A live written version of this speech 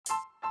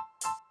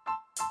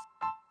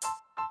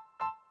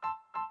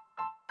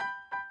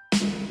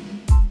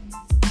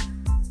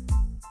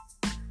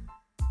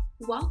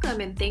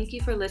Welcome and thank you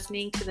for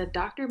listening to the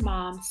Dr.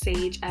 Mom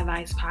Sage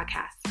Advice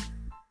Podcast.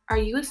 Are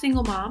you a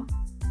single mom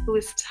who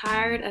is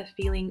tired of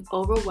feeling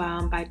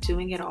overwhelmed by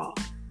doing it all?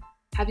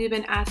 Have you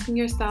been asking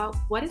yourself,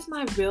 what is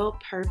my real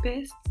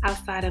purpose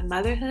outside of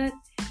motherhood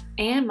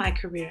and my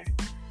career?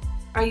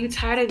 Are you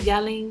tired of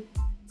yelling,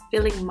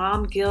 feeling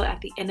mom guilt at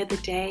the end of the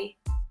day?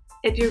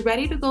 If you're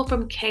ready to go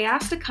from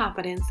chaos to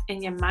confidence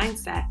in your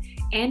mindset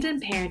and in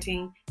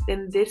parenting,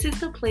 then this is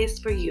the place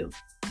for you.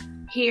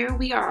 Here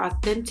we are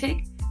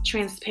authentic,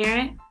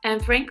 transparent,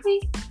 and frankly,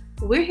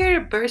 we're here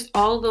to burst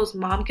all of those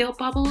mom guilt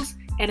bubbles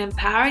and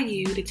empower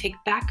you to take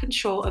back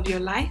control of your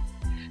life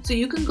so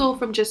you can go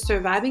from just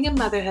surviving in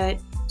motherhood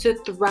to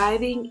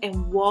thriving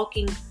and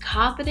walking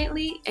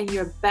confidently in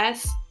your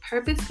best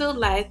purpose-filled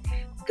life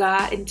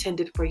God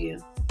intended for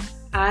you.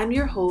 I'm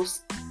your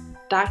host,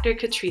 Dr.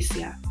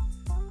 Katricia,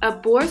 a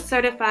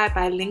board-certified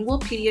bilingual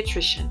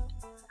pediatrician.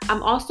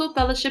 I'm also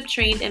fellowship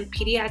trained in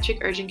pediatric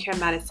urgent care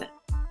medicine.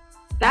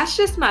 That's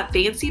just my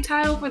fancy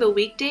title for the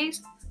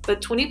weekdays,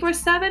 but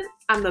 24/7,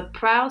 I'm the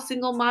proud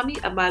single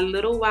mommy of my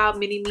little wild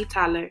mini-me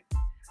toddler.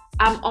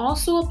 I'm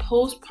also a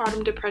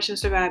postpartum depression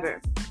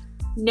survivor.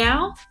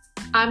 Now,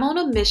 I'm on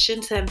a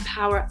mission to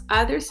empower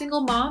other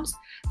single moms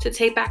to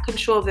take back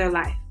control of their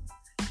life.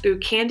 Through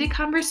candid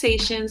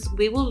conversations,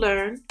 we will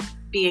learn,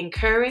 be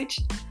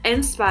encouraged,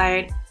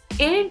 inspired,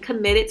 and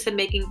committed to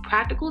making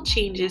practical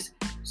changes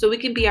so we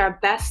can be our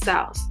best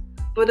selves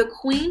for the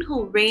queen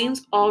who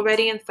reigns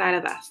already inside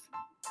of us.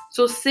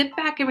 So sit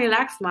back and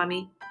relax,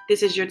 mommy.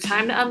 This is your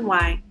time to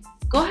unwind.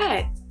 Go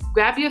ahead,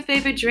 grab your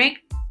favorite drink.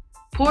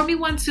 Pour me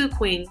one too,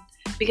 queen,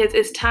 because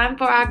it's time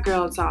for our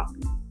girl talk.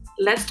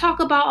 Let's talk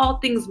about all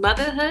things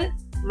motherhood,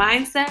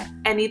 mindset,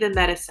 and even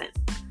medicine.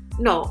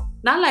 No,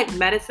 not like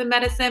medicine,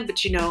 but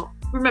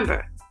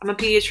remember, I'm a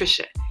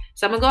pediatrician.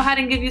 So I'm going to go ahead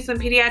and give you some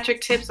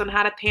pediatric tips on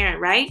how to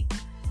parent, right?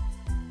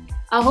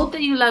 I hope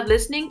that you love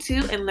listening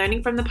to and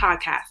learning from the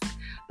podcast.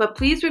 But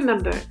please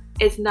remember,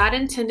 it's not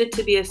intended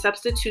to be a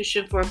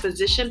substitution for a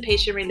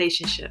physician-patient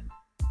relationship.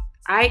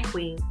 All right,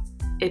 queen.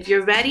 If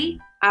you're ready,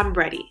 I'm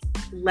ready.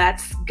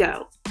 Let's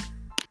go.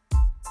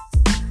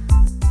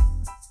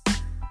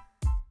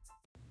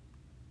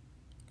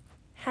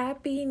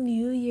 Happy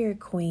New Year,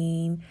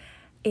 queen.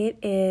 It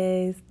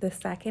is the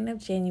 2nd of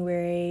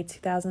January,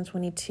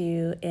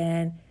 2022,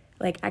 and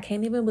I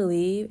can't even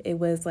believe it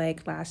was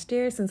last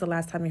year since the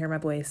last time you heard my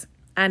voice.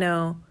 I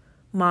know,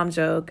 mom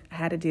joke, I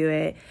had to do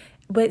it.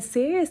 But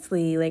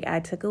seriously, I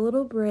took a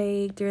little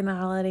break during the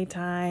holiday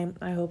time.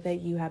 I hope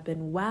that you have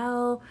been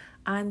well.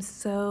 I'm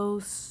so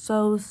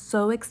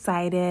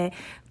excited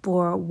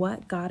for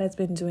what God has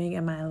been doing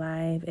in my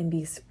life in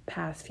these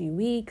past few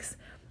weeks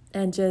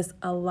and just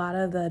a lot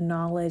of the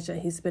knowledge that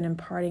He's been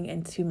imparting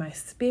into my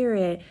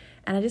spirit.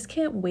 And I just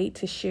can't wait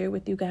to share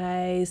with you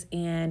guys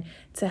and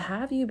to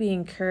have you be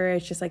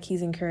encouraged just like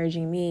He's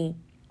encouraging me.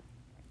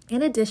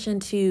 In addition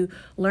to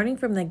learning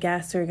from the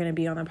guests who are going to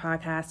be on the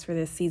podcast for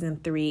this season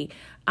 3,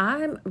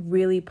 I'm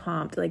really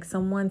pumped.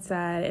 Someone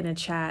said in a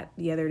chat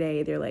the other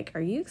day, they're like,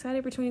 are you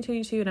excited for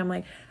 2022? And I'm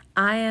like,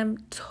 I am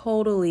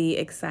totally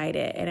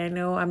excited. And I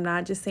know I'm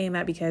not just saying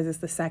that because it's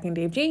the 2nd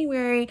day of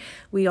January.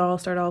 We all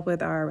start off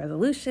with our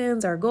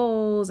resolutions, our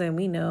goals, and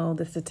we know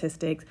the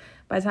statistics.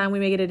 By the time we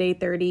make it to day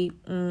 30,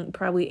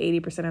 probably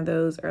 80% of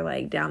those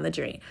are down the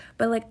drain.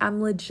 But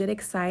I'm legit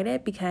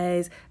excited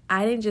because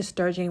I didn't just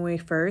start January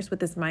 1st with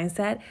this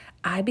mindset.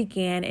 I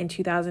began in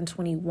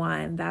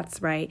 2021.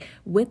 That's right.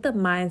 With the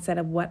mindset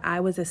of what I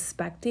was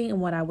expecting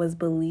and what I was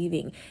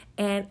believing.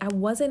 And I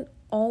wasn't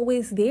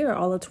always there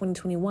all of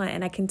 2021.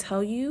 And I can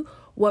tell you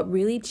what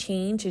really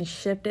changed and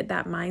shifted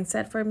that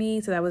mindset for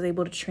me so that I was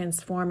able to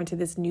transform into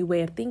this new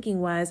way of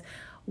thinking was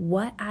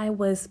what I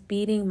was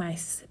feeding my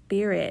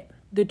spirit.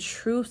 The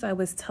truths I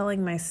was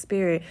telling my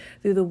spirit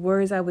through the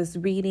words I was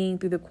reading,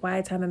 through the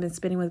quiet time I've been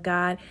spending with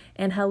God.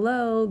 And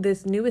hello,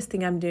 this newest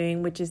thing I'm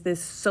doing, which is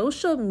this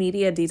social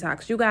media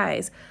detox. You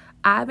guys,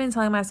 I've been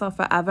telling myself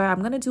forever, I'm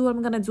going to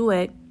do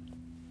it.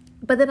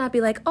 But then I'd be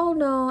like, oh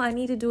no, I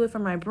need to do it for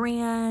my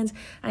brand.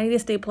 I need to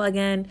stay plugged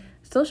in.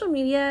 Social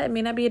media, it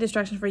may not be a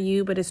distraction for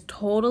you, but it's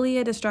totally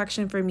a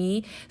distraction for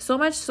me. So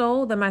much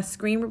so that my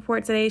screen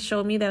report today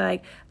showed me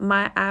that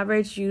my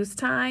average use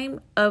time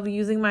of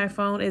using my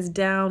phone is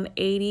down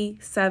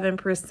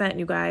 87%,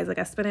 you guys.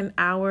 I spent an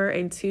hour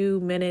and 2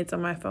 minutes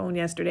on my phone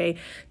yesterday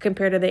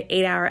compared to the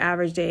 8-hour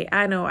average day.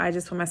 I know I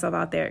just put myself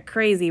out there.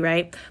 Crazy,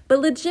 right? But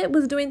legit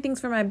was doing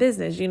things for my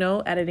business,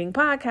 editing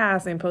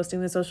podcasts and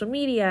posting to social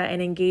media and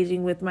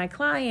engaging with my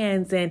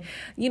clients and,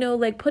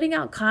 putting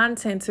out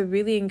content to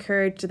really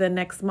encourage the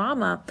next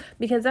mama,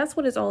 because that's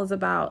what it's all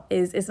about.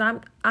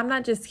 I'm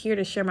not just here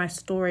to share my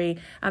story.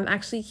 I'm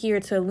actually here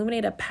to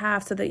illuminate a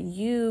path so that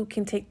you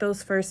can take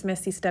those first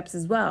messy steps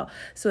as well.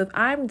 So if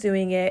I'm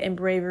doing it in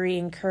bravery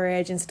and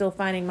courage and still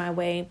finding my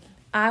way,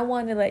 I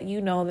want to let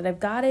you know that if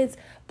God is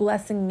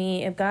blessing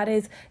me, if God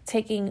is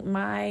taking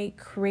my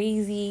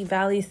crazy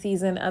valley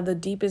season of the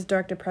deepest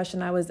dark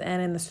depression I was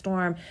in the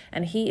storm,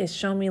 and He is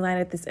showing me light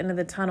at this end of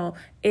the tunnel,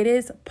 it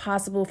is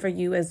possible for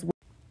you as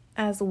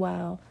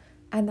well.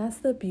 And that's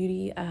the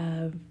beauty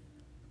of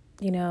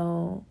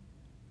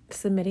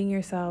submitting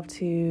yourself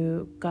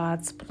to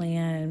God's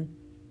plan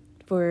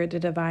for the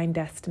divine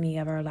destiny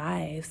of our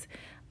lives.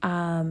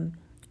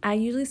 I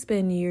usually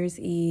spend New Year's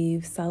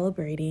Eve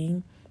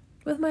celebrating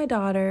with my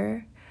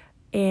daughter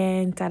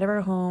inside of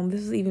our home.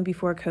 This was even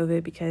before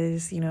COVID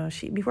because,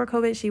 before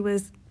COVID, she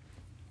was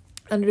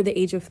under the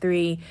age of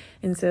 3.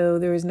 And so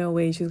there was no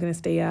way she was going to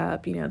stay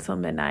up, until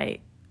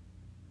midnight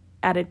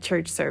at a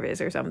church service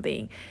or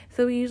something.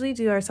 So we usually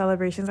do our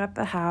celebrations at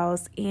the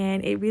house,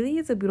 and it really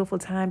is a beautiful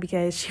time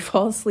because she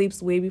falls asleep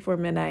way before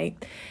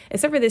midnight.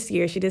 Except for this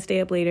year, she did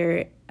stay up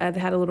later. I've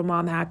had a little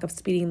mom hack of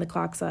speeding the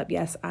clocks up.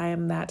 Yes, I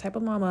am that type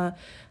of mama.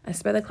 I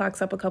sped the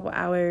clocks up a couple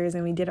hours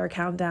and we did our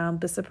countdown,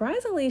 but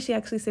surprisingly, she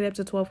actually stayed up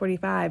to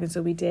 12:45. And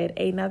so we did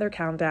another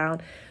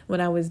countdown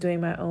when I was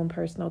doing my own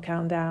personal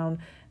countdown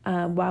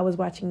while I was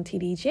watching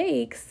TD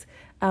Jakes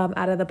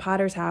out of the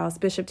Potter's house,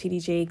 Bishop T.D.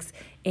 Jakes.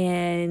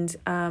 And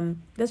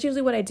that's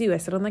usually what I do. I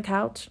sit on the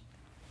couch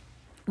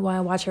while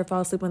I watch her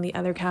fall asleep on the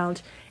other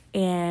couch,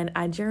 and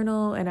I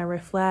journal and I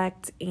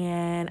reflect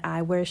and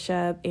I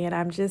worship, and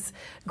I'm just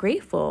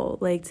grateful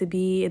to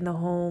be in the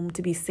home,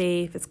 to be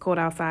safe. It's cold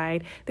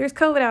outside. There's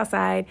COVID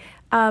outside.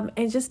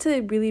 And just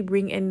to really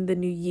bring in the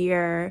new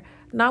year,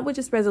 not with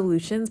just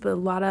resolutions, but a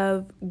lot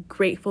of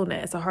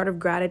gratefulness, a heart of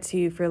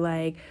gratitude for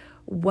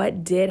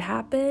what did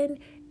happen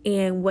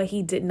and what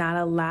he did not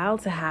allow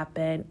to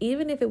happen,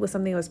 even if it was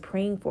something I was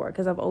praying for.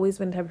 Because I've always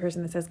been the type of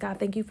person that says, God,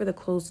 thank you for the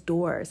closed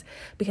doors.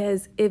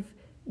 Because if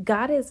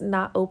God has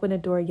not opened a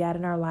door yet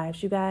in our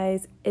lives, you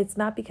guys, it's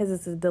not because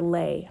it's a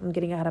delay. I'm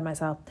getting ahead of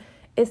myself.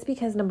 It's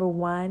because, number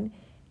one,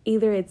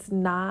 either it's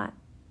not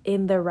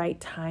in the right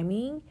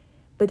timing,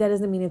 but that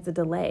doesn't mean it's a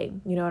delay.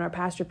 And our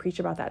pastor preached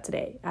about that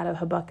today out of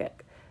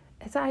Habakkuk.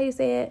 Is that how you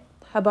say it?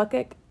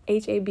 Habakkuk,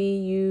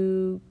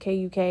 Habukuk.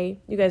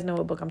 You guys know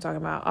what book I'm talking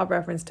about. I'll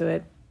reference to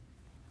it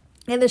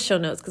in the show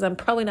notes because I'm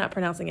probably not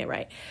pronouncing it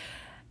right.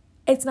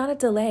 It's not a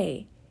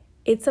delay.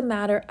 It's a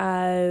matter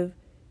of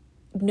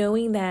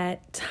knowing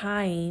that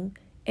time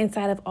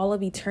inside of all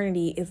of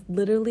eternity is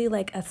literally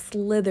like a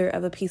slither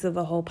of a piece of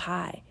the whole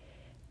pie.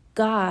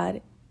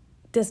 God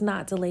does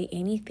not delay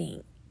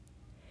anything.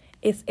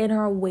 It's in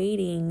our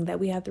waiting that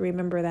we have to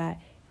remember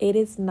that it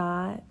is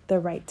not the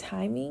right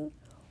timing,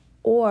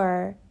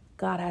 or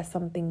God has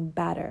something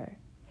better.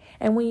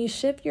 And when you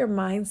shift your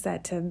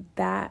mindset to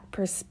that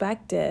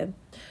perspective,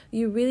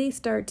 you really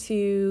start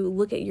to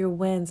look at your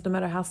wins, no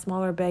matter how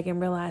small or big,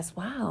 and realize,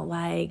 wow,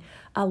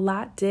 a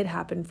lot did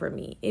happen for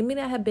me. It may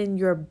not have been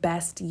your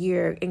best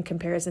year in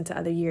comparison to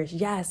other years.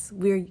 Yes,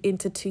 we're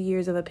into 2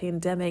 years of a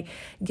pandemic.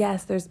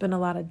 Yes, there's been a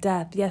lot of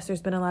death. Yes,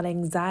 there's been a lot of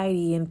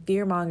anxiety and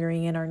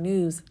fear-mongering in our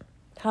news.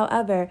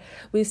 However,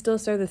 we still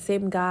serve the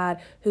same God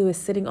who is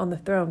sitting on the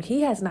throne.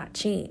 He has not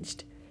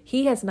changed.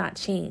 He has not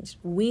changed.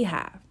 We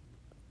have.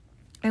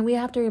 And we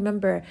have to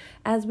remember,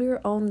 as we're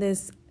on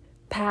this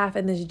path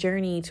and this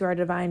journey to our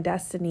divine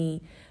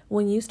destiny,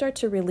 when you start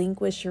to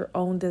relinquish your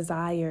own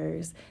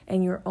desires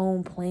and your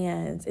own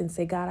plans and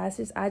say, God,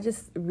 I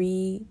just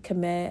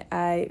recommit,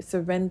 I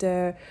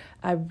surrender,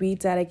 I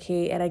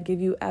rededicate, and I give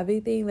you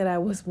everything that I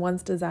was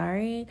once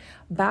desiring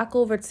back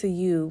over to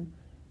you,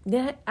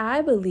 then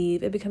I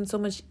believe it becomes so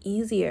much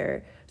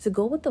easier to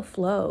go with the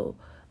flow.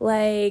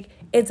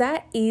 Is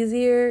that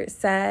easier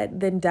said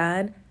than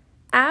done?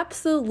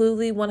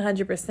 Absolutely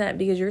 100%,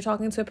 because you're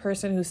talking to a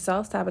person who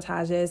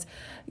self-sabotages.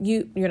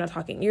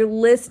 You're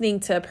listening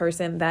to a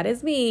person, that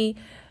is me,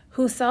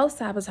 who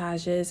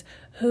self-sabotages,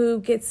 who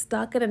gets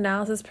stuck in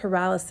analysis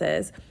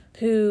paralysis,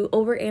 who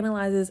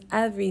overanalyzes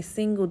every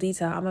single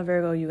detail. I'm a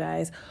Virgo, you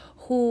guys,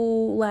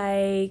 who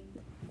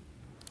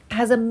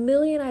has a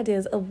million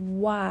ideas of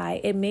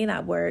why it may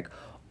not work,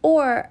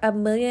 or a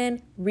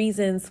million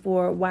reasons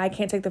for why I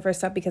can't take the first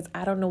step because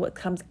I don't know what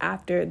comes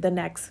after the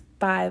next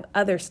 5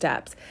 other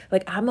steps.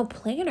 I'm a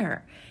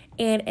planner.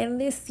 And in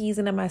this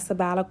season of my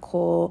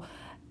sabbatical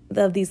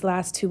of these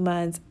last 2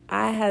 months,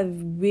 I have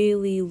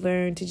really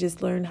learned to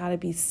just learn how to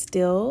be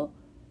still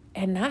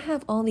and not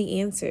have all the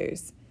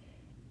answers.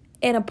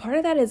 And a part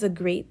of that is a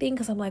great thing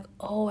because I'm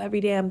every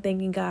day I'm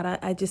thanking God.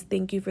 I just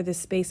thank you for this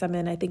space I'm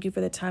in. I thank you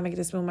for the time I get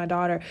to spend with my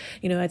daughter.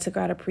 I took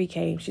her out of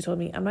pre-K. She told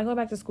me, I'm not going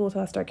back to school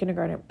until I start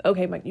kindergarten.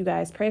 Okay, you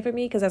guys pray for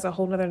me because that's a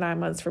whole nother 9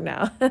 months from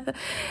now.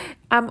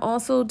 I'm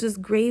also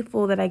just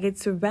grateful that I get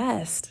to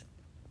rest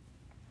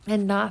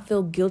and not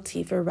feel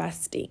guilty for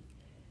resting.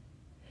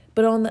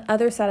 But on the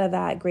other side of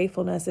that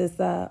gratefulness is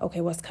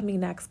what's coming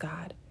next,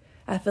 God?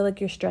 I feel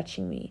like you're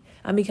stretching me.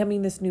 I'm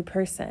becoming this new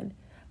person,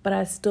 but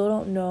I still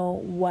don't know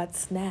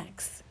what's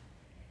next.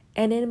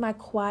 And in my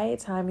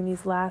quiet time in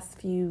these last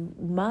few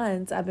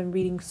months, I've been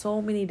reading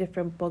so many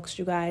different books,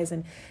 you guys,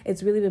 and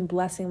it's really been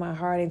blessing my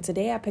heart. And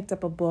today I picked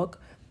up a book,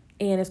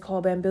 and it's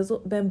called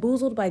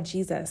Bamboozled by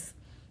Jesus,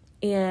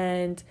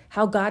 and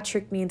how God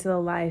tricked me into the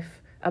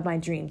life of my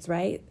dreams,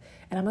 right?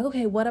 And I'm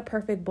okay, what a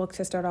perfect book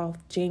to start off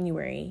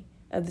January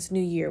of this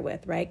new year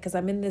with, right? Because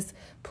I'm in this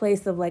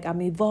place of like,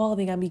 I'm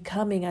evolving, I'm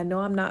becoming. I know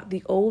I'm not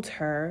the old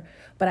her,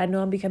 but I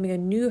know I'm becoming a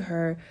new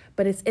her.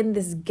 But it's in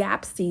this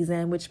gap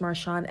season, which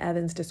Marshawn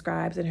Evans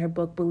describes in her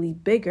book,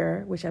 Believe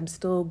Bigger, which I'm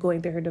still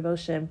going through her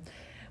devotion,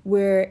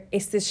 where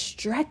it's this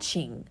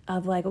stretching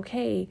of like,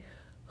 okay,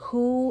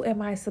 who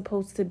am I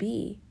supposed to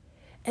be?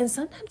 And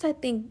sometimes I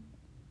think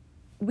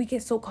we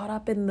get so caught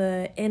up in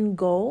the end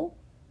goal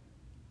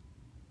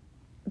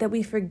that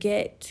we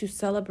forget to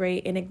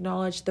celebrate and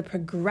acknowledge the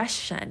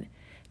progression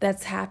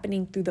that's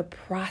happening through the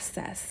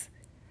process.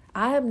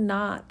 I am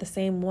not the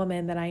same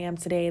woman that I am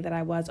today that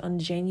I was on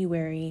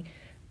January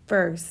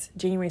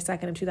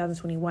 2nd of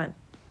 2021.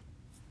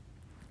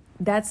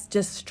 That's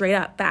just straight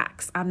up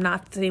facts. I'm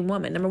not the same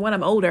woman. Number one,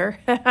 I'm older.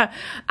 I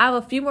have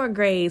a few more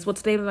grays. Well,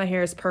 today my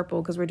hair is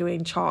purple because we're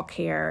doing chalk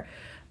hair.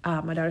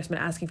 My daughter's been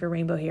asking for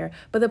rainbow hair.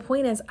 But the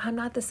point is, I'm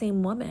not the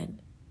same woman.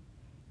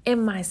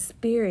 In my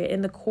spirit,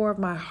 in the core of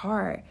my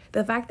heart,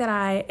 the fact that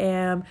I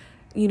am,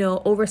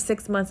 over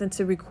 6 months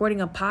into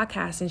recording a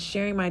podcast and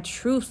sharing my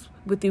truths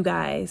with you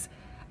guys,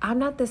 I'm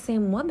not the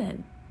same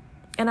woman.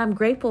 And I'm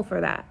grateful for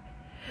that.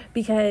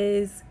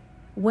 Because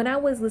when I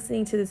was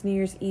listening to this New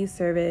Year's Eve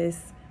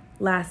service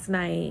last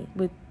night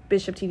with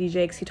Bishop T.D.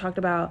 Jakes, he talked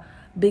about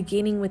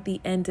beginning with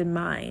the end in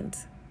mind.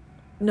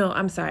 No,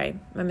 I'm sorry.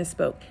 I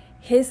misspoke.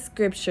 His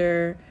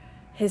scripture,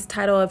 his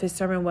title of his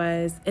sermon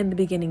was In the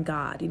Beginning,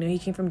 God. He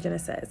came from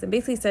Genesis and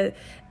basically said,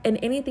 in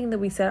anything that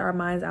we set our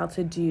minds out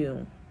to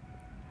do,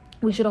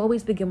 we should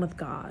always begin with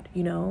God,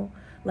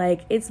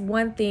 Like, it's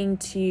one thing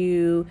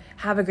to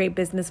have a great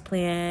business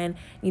plan,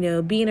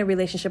 be in a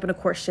relationship and a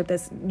courtship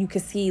that you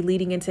could see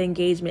leading into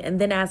engagement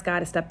and then ask God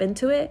to step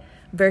into it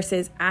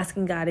versus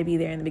asking God to be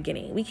there in the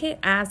beginning. We can't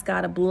ask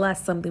God to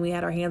bless something we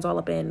had our hands all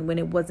up in when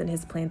it wasn't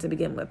his plan to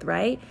begin with,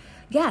 right?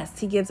 Yes,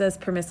 he gives us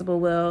permissible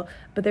will,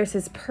 but there's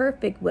his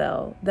perfect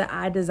will that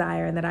I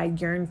desire and that I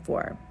yearn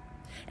for.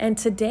 And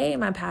today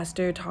my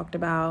pastor talked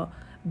about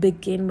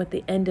begin with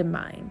the end in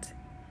mind.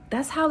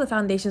 That's how the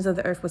foundations of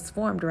the earth was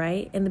formed,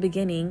 right? In the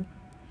beginning,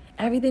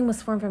 everything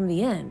was formed from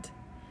the end.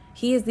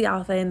 He is the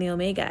Alpha and the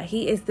Omega.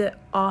 He is the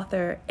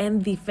author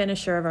and the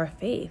finisher of our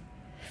faith.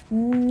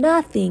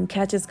 Nothing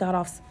catches God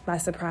off by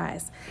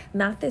surprise.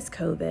 Not this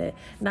COVID,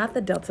 not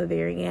the Delta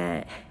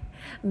variant,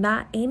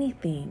 not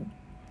anything.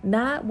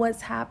 Not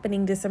what's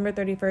happening December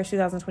 31st,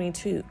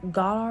 2022.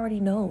 God already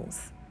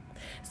knows.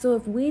 So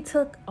if we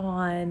took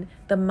on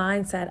the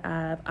mindset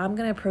of, I'm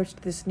going to approach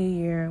this new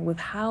year with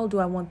how do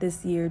I want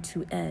this year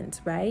to end,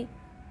 right?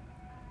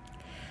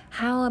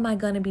 How am I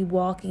going to be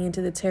walking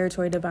into the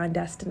territory of divine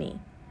destiny?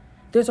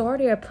 There's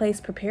already a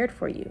place prepared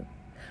for you.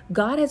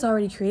 God has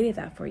already created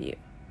that for you.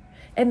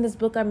 In this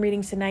book I'm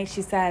reading tonight,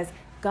 she says,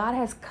 God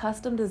has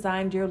custom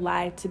designed your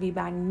life to be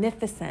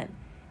magnificent.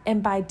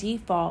 And by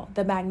default,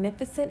 the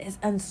magnificent is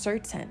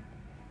uncertain,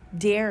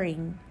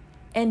 daring,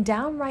 and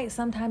downright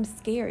sometimes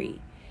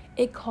scary.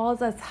 It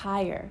calls us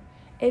higher.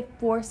 It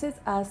forces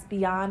us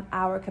beyond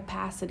our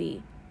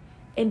capacity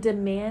and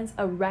demands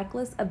a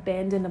reckless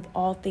abandon of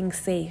all things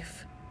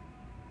safe.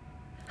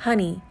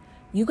 Honey,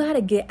 you got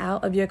to get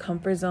out of your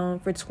comfort zone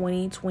for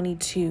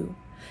 2022.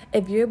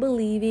 If you're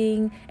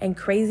believing in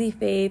crazy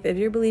faith, if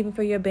you're believing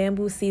for your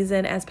bamboo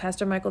season, as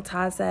Pastor Michael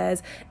Todd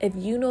says, if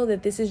you know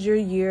that this is your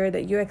year,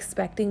 that you're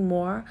expecting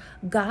more,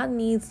 God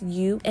needs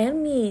you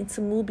and me to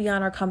move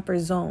beyond our comfort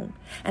zone.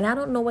 And I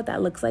don't know what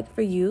that looks like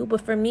for you,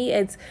 but for me,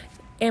 it's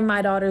in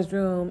my daughter's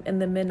room in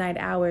the midnight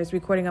hours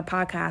recording a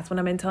podcast when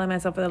I've been telling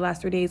myself for the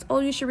last 3 days, oh,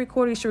 you should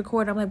record.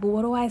 I'm like, but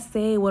what do I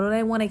say? What do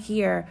I want to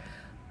hear?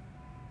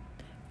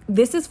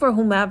 This is for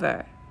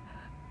whomever.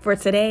 For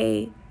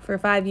today, for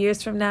 5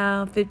 years from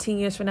now, 15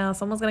 years from now,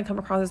 someone's going to come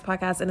across this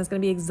podcast and it's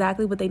going to be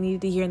exactly what they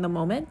needed to hear in the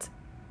moment.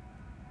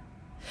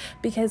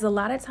 Because a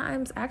lot of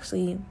times,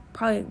 actually,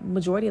 probably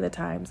majority of the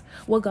times,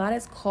 what God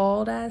has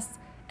called us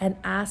and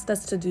asked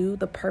us to do,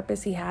 the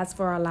purpose he has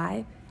for our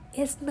life,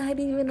 it's not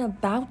even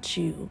about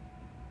you.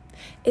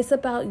 It's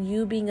about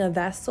you being a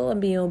vessel and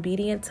being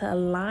obedient to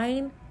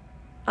align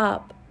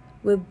up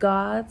with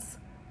God's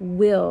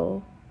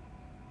will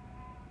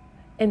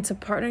and to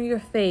partner your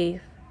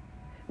faith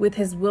with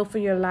his will for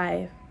your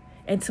life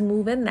and to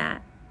move in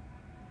that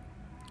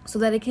so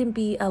that it can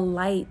be a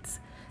light,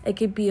 it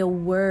can be a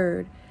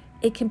word,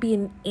 it can be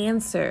an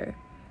answer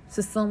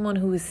to someone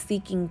who is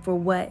seeking for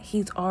what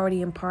he's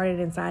already imparted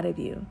inside of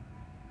you.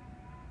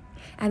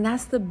 And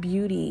that's the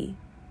beauty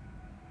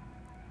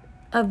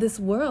of this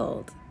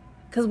world,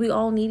 because we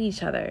all need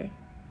each other.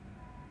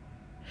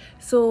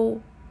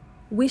 So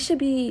we should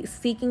be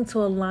seeking to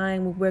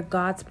align with where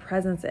God's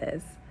presence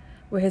is,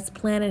 where his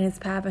plan and his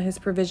path and his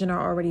provision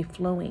are already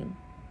flowing.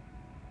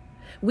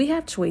 We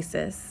have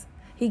choices.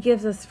 He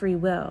gives us free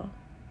will.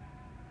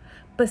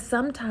 But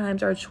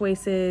sometimes our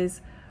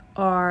choices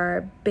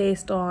are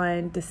based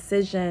on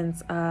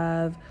decisions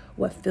of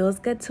what feels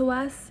good to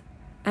us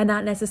and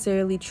not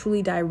necessarily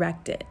truly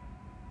directed.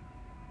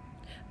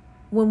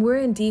 When we're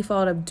in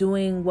default of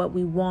doing what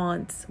we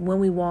want, when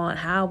we want,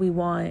 how we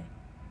want,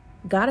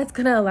 God is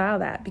going to allow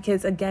that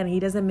because, again, he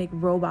doesn't make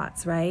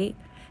robots, right?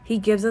 He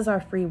gives us our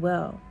free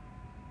will.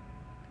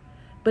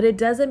 But it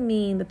doesn't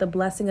mean that the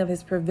blessing of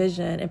his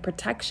provision and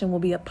protection will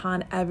be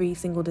upon every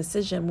single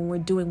decision when we're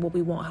doing what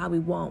we want, how we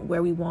want,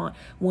 where we want,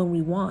 when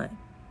we want.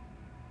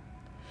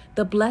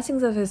 The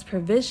blessings of his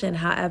provision,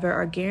 however,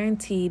 are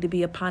guaranteed to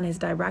be upon his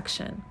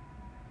direction.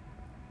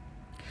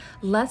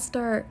 Let's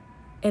start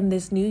in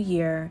this new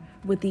year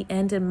with the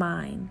end in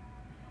mind,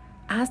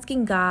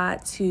 asking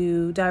God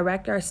to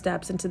direct our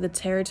steps into the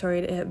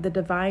territory, the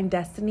divine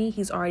destiny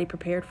he's already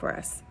prepared for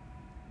us.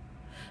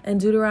 In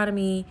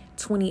Deuteronomy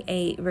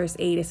 28, verse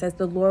 8, it says,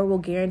 "The Lord will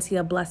guarantee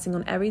a blessing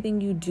on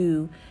everything you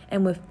do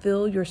and will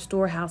fill your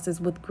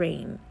storehouses with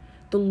grain.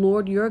 The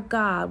Lord your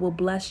God will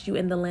bless you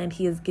in the land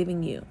he is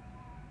giving you."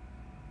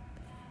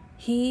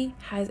 He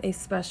has a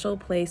special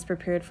place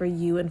prepared for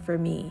you and for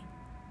me.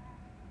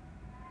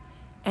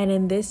 And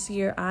in this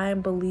year, I am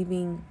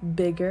believing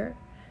bigger.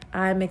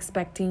 I am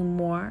expecting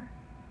more.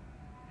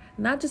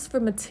 Not just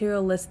for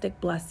materialistic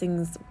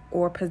blessings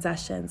or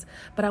possessions,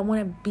 but I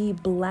want to be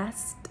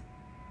blessed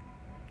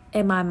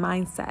in my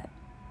mindset,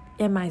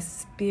 in my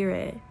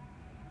spirit,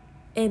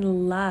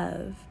 in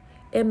love,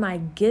 in my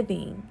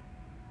giving.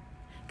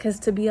 Because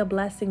to be a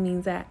blessing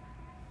means that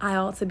I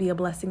ought to be a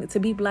blessing. To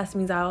be blessed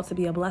means I ought to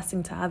be a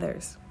blessing to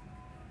others.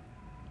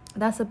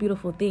 That's a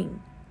beautiful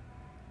thing.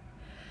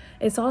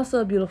 It's also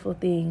a beautiful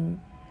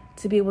thing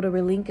to be able to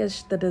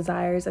relinquish the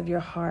desires of your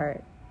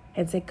heart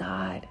and say,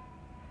 God,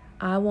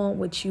 I want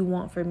what you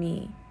want for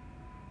me.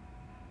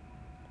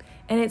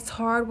 And it's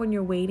hard when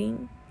you're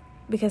waiting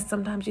because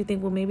sometimes you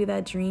think, well, maybe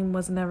that dream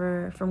was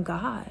never from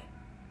God.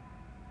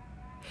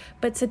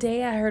 But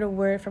today I heard a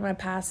word from my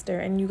pastor,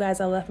 and you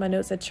guys, I left my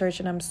notes at church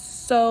and I'm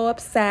so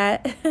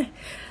upset.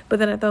 But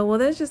then I thought, well,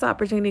 there's just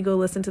opportunity to go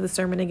listen to the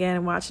sermon again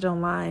and watch it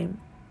online.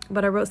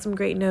 But I wrote some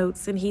great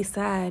notes, and he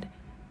said,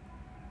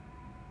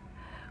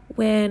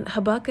 when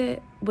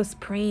Habakkuk was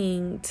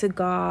praying to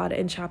God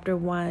in chapter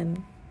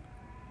 1,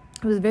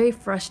 he was very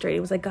frustrated.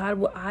 It was like, God,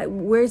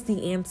 where's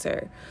the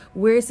answer?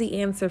 Where's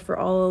the answer for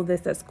all of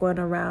this that's going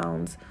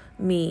around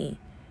me?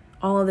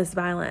 All of this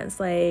violence.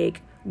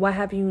 Like, why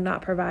have you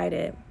not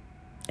provided?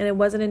 And it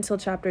wasn't until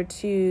chapter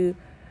 2,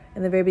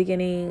 in the very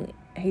beginning,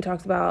 he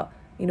talks about,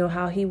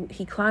 how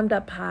he climbed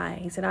up high.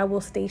 He said, I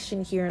will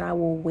station here and I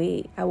will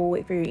wait. I will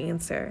wait for your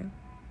answer.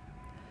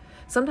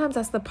 Sometimes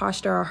that's the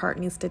posture our heart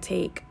needs to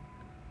take.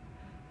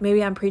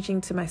 Maybe I'm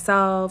preaching to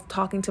myself,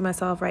 talking to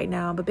myself right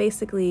now, but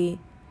basically,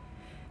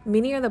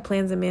 many are the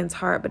plans of man's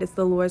heart, but it's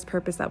the Lord's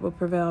purpose that will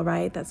prevail,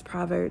 right? That's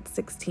Proverbs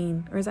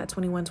 16, or is that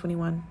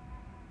 21:21?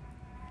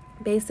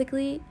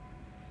 Basically,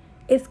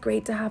 it's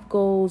great to have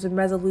goals and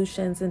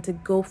resolutions and to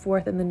go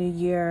forth in the new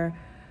year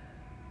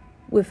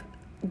with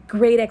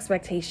great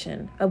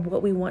expectation of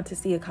what we want to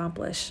see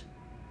accomplished.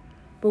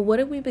 But what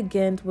if we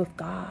begin with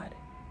God?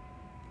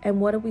 And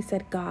what if we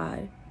said,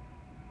 God,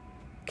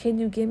 can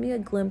you give me a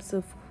glimpse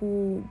of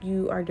who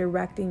you are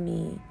directing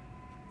me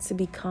to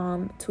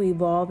become, to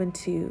evolve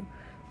into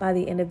by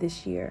the end of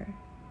this year?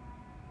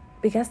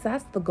 Because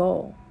that's the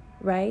goal,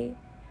 right?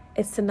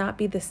 It's to not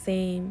be the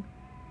same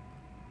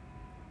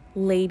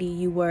lady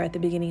you were at the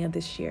beginning of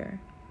this year.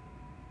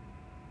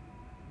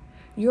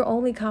 Your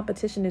only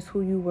competition is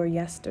who you were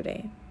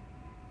yesterday.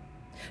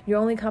 Your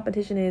only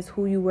competition is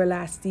who you were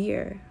last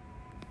year,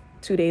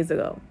 2 days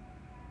ago.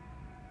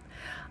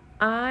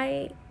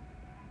 I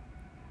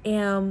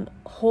am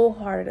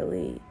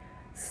wholeheartedly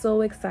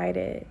so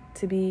excited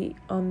to be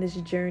on this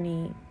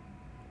journey,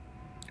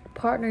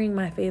 partnering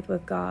my faith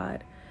with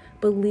God,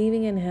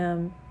 believing in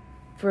Him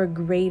for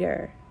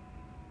greater,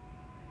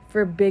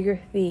 for bigger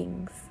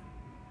things.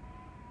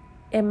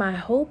 And my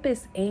hope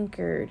is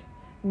anchored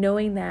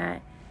knowing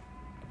that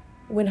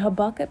when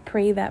Habakkuk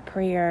prayed that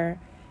prayer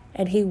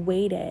and he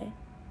waited,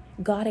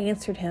 God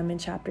answered him in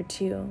chapter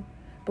 2.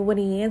 But when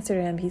he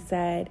answered him, he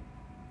said,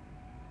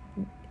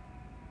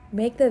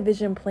 make the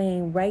vision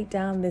plain, write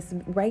down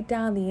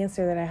the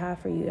answer that I have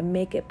for you and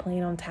make it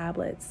plain on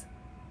tablets.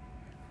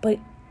 But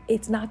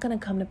it's not going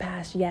to come to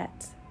pass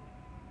yet.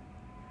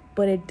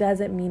 But it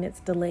doesn't mean it's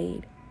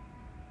delayed.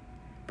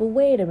 But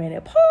wait a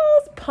minute,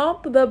 pause,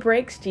 pump the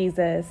brakes,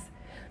 Jesus.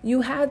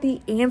 You have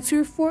the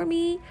answer for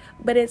me,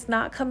 but it's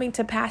not coming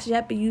to pass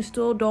yet, but you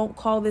still don't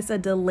call this a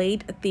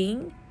delayed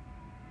thing?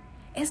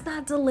 It's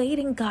not delayed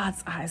in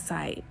God's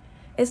eyesight.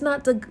 It's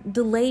not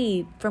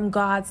delayed from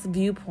God's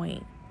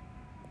viewpoint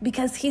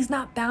because He's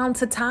not bound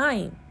to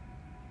time.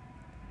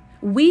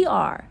 We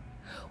are.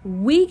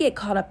 We get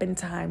caught up in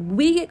time.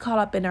 We get caught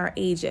up in our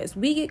ages.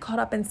 We get caught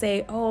up and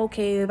say, oh,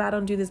 okay, if I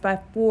don't do this by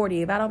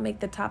 40, if I don't make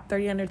the top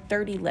 30 under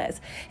 30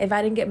 list, if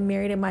I didn't get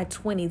married in my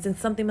 20s, then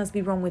something must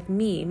be wrong with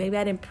me. Maybe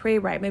I didn't pray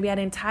right. Maybe I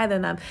didn't tithe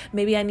enough.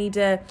 Maybe I need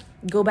to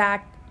go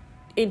back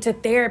into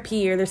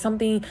therapy, or there's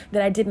something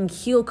that I didn't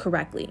heal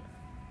correctly.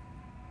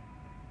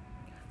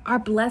 Our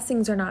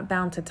blessings are not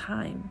bound to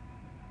time.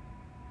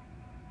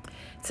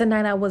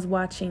 Tonight I wasn't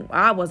watching.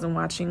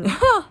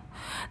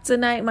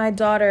 Tonight my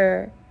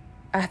daughter,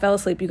 I fell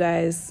asleep, you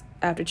guys,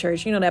 after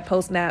church. You know,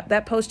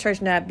 that post-church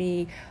nap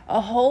be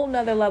a whole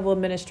nother level of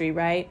ministry,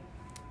 right?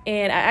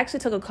 And I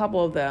actually took a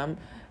couple of them,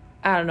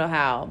 I don't know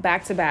how,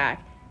 back to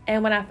back.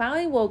 And when I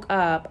finally woke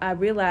up, I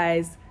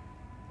realized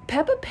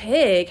Peppa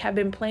Pig had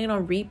been playing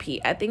on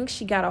repeat. I think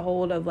she got a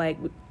hold of like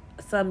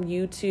some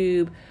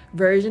YouTube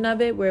version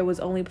of it where it was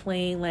only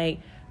playing like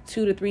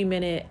 2 to 3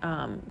 minute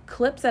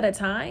clips at a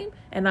time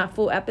and not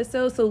full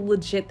episodes. So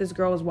legit, this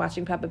girl was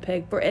watching Peppa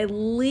Pig for at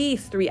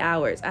least 3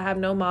 hours. I have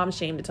no mom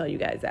shame to tell you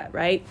guys that,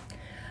 right?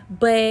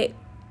 But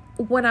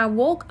when I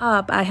woke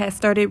up, I had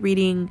started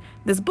reading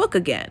this book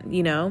again,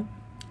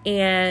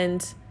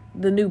 and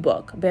the new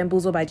book,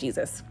 Bamboozled by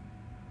Jesus.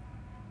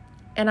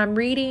 And I'm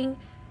reading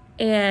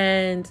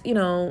and,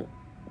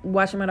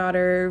 watching my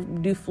daughter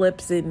do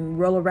flips and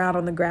roll around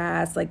on the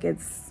grass like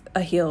it's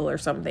a hill or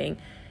something.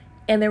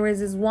 And there was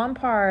this one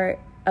part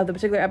of the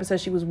particular episode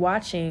she was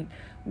watching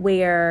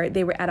where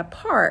they were at a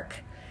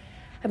park.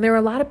 And there were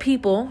a lot of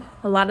people.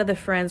 A lot of the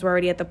friends were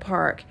already at the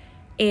park.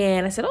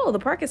 And I said, oh, the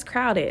park is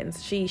crowded. And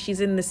she's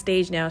in the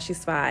stage now.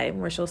 She's 5,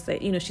 where she'll say,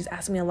 she's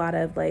asking me a lot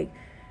of like,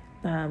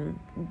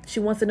 she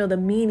wants to know the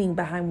meaning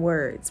behind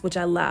words, which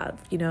I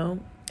love,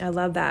 I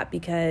love that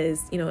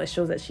because, it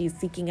shows that she's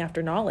seeking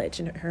after knowledge,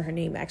 and her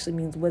name actually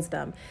means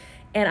wisdom.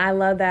 And I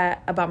love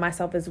that about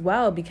myself as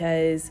well,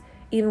 because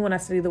even when I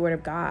study the word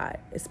of God,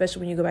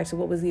 especially when you go back to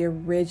what was the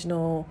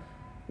original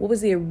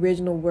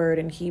word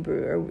in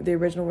Hebrew or the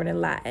original word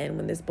in Latin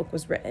when this book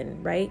was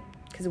written, right?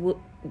 Because it will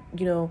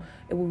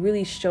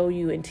really show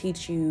you and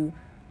teach you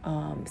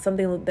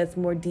something that's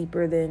more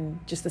deeper than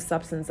just the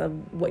substance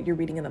of what you're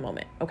reading in the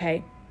moment,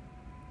 okay?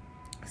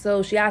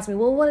 So she asked me,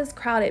 well, what does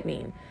crowded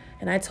mean?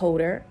 And I told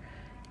her.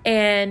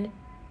 And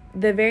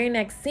the very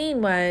next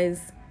scene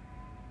was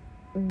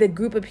the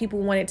group of people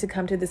wanted to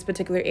come to this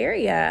particular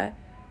area.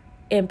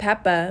 And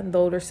Peppa, the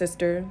older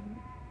sister,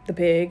 the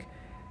pig,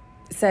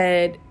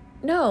 said,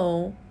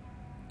 no.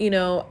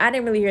 I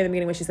didn't really hear the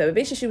beginning what she said, but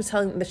basically she was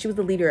telling that she was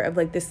the leader of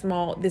like this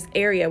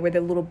area where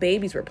the little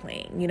babies were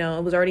playing.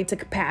 It was already to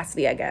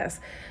capacity, I guess.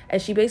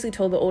 And she basically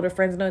told the older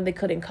friends, no, they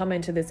couldn't come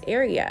into this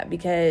area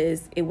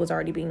because it was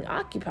already being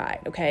occupied,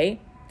 okay?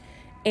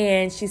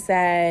 And she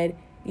said,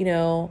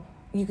 you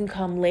can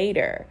come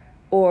later,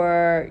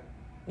 or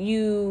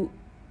you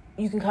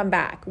can come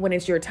back when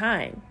it's your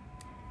time.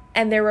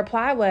 And their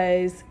reply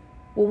was,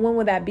 well, when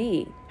would that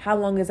be? How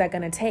long is that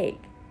going to take?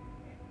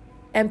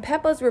 And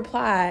Peppa's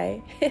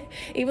reply,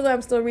 even though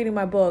I'm still reading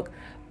my book,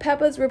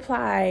 Peppa's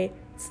reply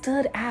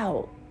stood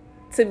out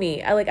to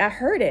me. I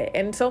heard it,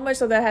 and so much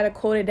so that I had to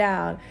quote it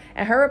down.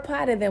 And her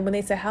reply to them when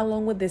they said, how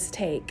long would this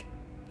take?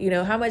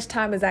 How much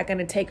time is that going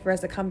to take for us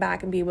to come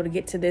back and be able to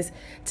get to this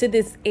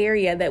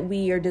area that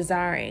we are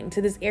desiring,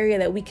 to this area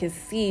that we can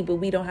see, but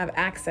we don't have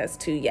access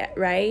to yet,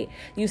 right?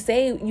 You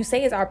say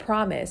it's our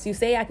promise. You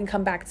say I can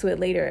come back to it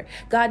later.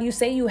 God, you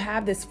say you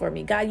have this for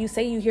me. God, you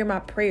say you hear my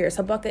prayers.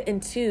 Habakkuk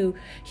 2,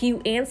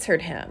 he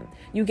answered him.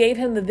 You gave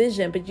him the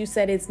vision, but you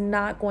said it's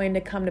not going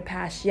to come to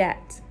pass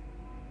yet.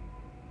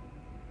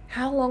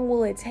 How long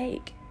will it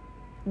take?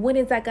 When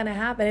is that going to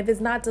happen? If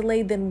it's not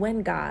delayed, then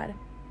when, God?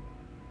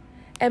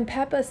 And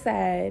Peppa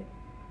said,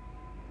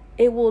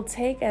 it will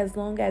take as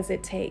long as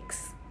it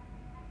takes.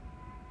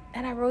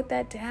 And I wrote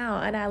that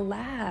down and I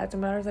laughed.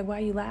 And my daughter was like, why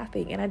are you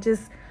laughing? And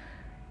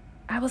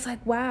I was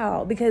like,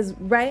 wow. Because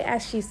right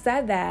as she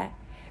said that,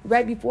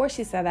 right before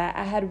she said that,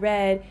 I had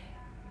read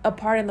a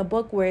part in the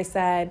book where she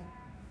said,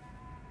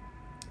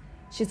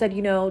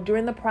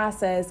 during the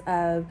process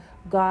of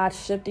God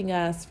shifting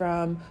us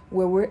from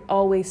where we're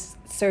always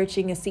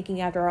searching and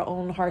seeking after our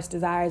own heart's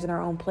desires and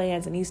our own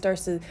plans, and he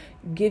starts to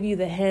give you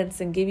the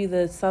hints and give you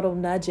the subtle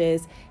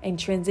nudges and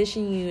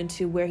transition you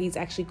into where he's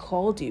actually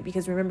called you.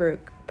 Because remember,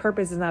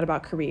 purpose is not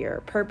about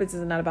career. Purpose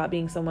is not about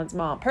being someone's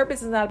mom.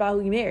 Purpose is not about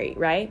who you marry,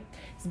 right?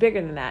 It's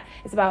bigger than that.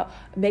 It's about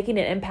making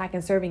an impact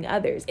and serving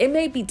others. It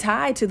may be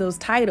tied to those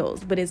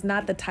titles, but it's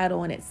not the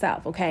title in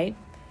itself, okay?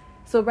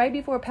 So right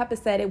before Peppa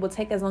said it will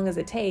take as long as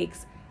it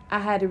takes, I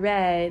had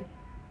read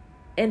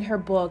in her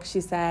book, she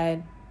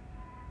said,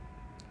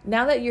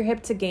 now that you're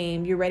hip to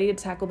game, you're ready to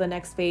tackle the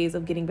next phase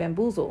of getting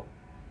bamboozled.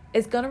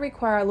 It's going to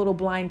require a little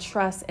blind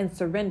trust and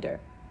surrender.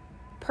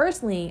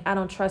 Personally, I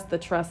don't trust the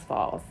trust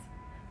falls.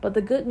 But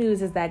the good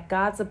news is that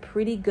God's a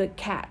pretty good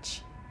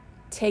catch.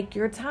 Take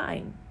your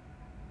time.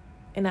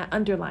 And I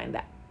underline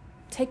that.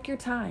 Take your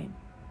time,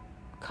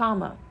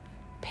 comma,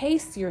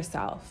 pace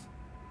yourself,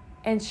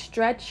 and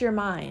stretch your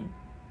mind.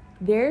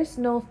 There's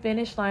no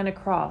finish line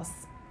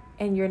across,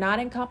 and you're not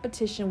in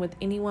competition with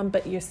anyone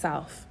but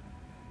yourself.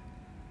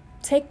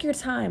 Take your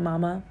time,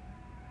 mama.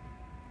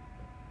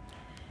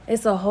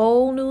 It's a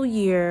whole new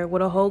year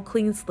with a whole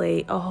clean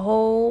slate, a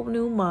whole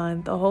new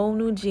month, a whole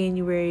new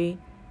January.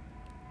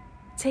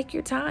 Take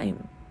your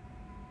time.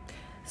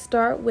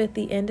 Start with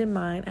the end in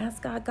mind.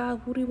 Ask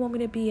God, who do you want me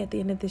to be at the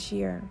end of this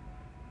year?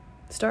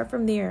 Start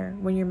from there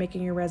when you're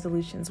making your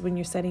resolutions, when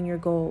you're setting your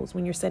goals,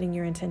 when you're setting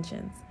your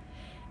intentions.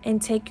 And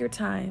take your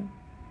time.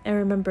 And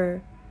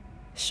remember,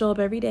 show up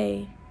every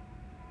day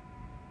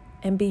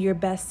and be your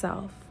best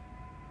self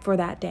for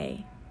that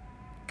day.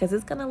 Because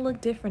it's going to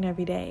look different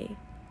every day.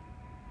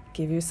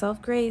 Give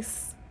yourself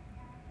grace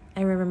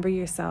and remember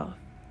yourself.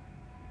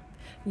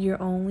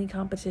 Your only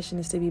competition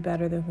is to be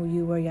better than who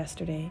you were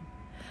yesterday.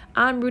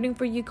 I'm rooting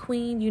for you,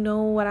 Queen. You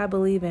know what I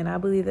believe in. I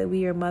believe that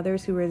we are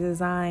mothers who are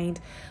designed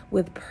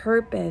with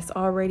purpose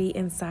already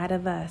inside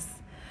of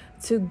us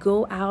to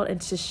go out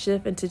and to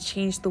shift and to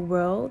change the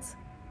world,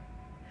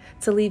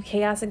 to leave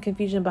chaos and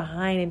confusion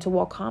behind, and to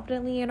walk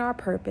confidently in our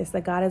purpose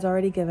that God has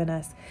already given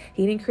us.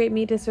 He didn't create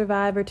me to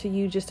survive or to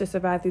you just to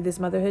survive through this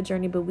motherhood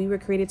journey, but we were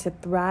created to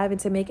thrive and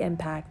to make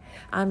impact.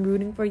 I'm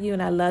rooting for you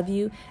and I love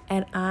you,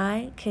 and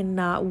I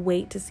cannot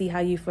wait to see how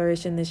you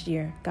flourish in this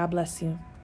year. God bless you.